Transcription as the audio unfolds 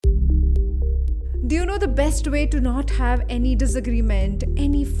Do you know the best way to not have any disagreement,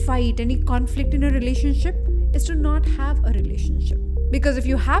 any fight, any conflict in a relationship is to not have a relationship? Because if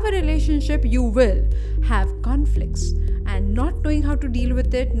you have a relationship, you will have conflicts. And not knowing how to deal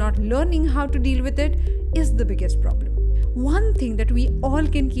with it, not learning how to deal with it is the biggest problem. One thing that we all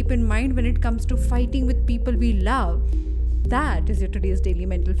can keep in mind when it comes to fighting with people we love, that is your today's Daily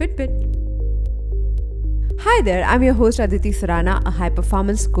Mental Fitbit. Hi there, I'm your host Aditi Surana, a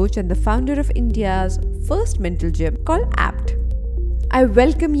high-performance coach and the founder of India's first mental gym called APT. I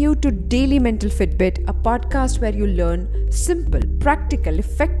welcome you to Daily Mental Fitbit, a podcast where you learn simple, practical,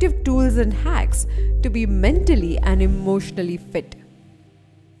 effective tools and hacks to be mentally and emotionally fit.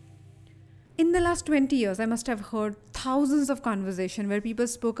 In the last 20 years, I must have heard thousands of conversations where people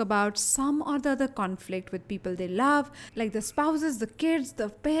spoke about some or the other conflict with people they love, like the spouses, the kids, the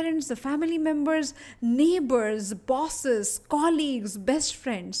parents, the family members, neighbors, bosses, colleagues, best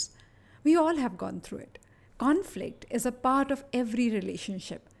friends. We all have gone through it. Conflict is a part of every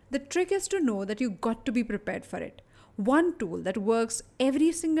relationship. The trick is to know that you got to be prepared for it. One tool that works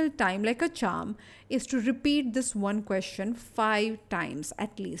every single time like a charm is to repeat this one question 5 times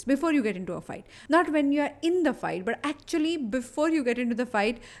at least before you get into a fight. Not when you are in the fight, but actually before you get into the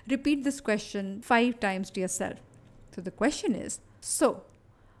fight, repeat this question 5 times to yourself. So the question is,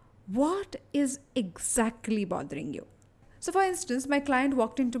 what is exactly bothering you? So for instance, my client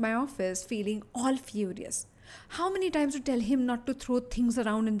walked into my office feeling all furious. How many times to tell him not to throw things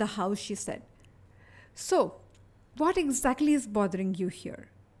around in the house, she said. So, what exactly is bothering you here?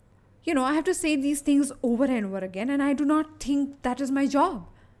 I have to say these things over and over again, and I do not think that is my job.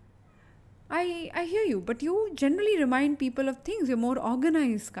 I hear you, but you generally remind people of things. You're more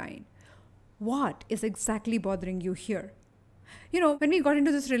organized kind. What is exactly bothering you here? When we got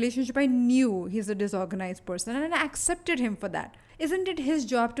into this relationship, I knew he's a disorganized person and I accepted him for that. Isn't it his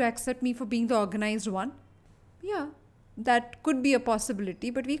job to accept me for being the organized one? Yeah, that could be a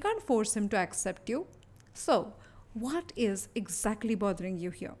possibility, but we can't force him to accept you. So, what is exactly bothering you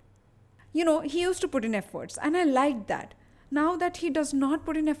here? He used to put in efforts and I liked that. Now that he does not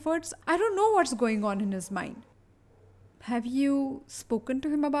put in efforts, I don't know what's going on in his mind. Have you spoken to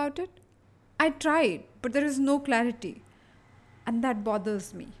him about it? I tried, but there is no clarity. And that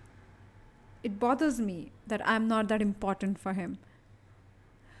bothers me. It bothers me that I'm not that important for him.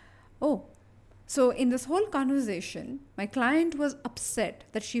 So in this whole conversation, my client was upset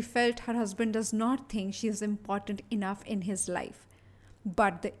that she felt her husband does not think she is important enough in his life.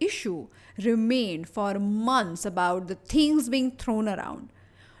 But the issue remained for months about the things being thrown around.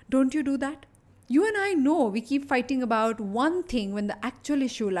 Don't you do that? You and I know we keep fighting about one thing when the actual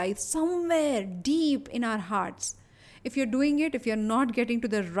issue lies somewhere deep in our hearts. If you're doing it, if you're not getting to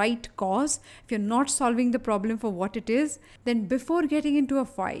the right cause, if you're not solving the problem for what it is, then before getting into a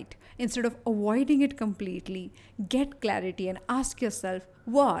fight, instead of avoiding it completely, get clarity and ask yourself,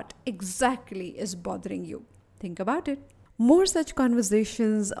 what exactly is bothering you? Think about it. More such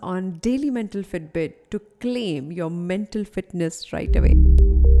conversations on Daily Mental Fitbit to claim your mental fitness right away.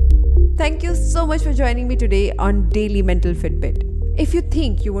 Thank you so much for joining me today on Daily Mental Fitbit. If you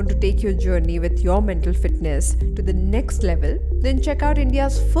think you want to take your journey with your mental fitness to the next level, then check out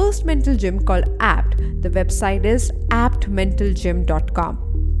India's first mental gym called APT. The website is aptmentalgym.com.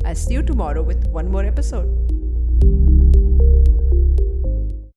 I'll see you tomorrow with one more episode.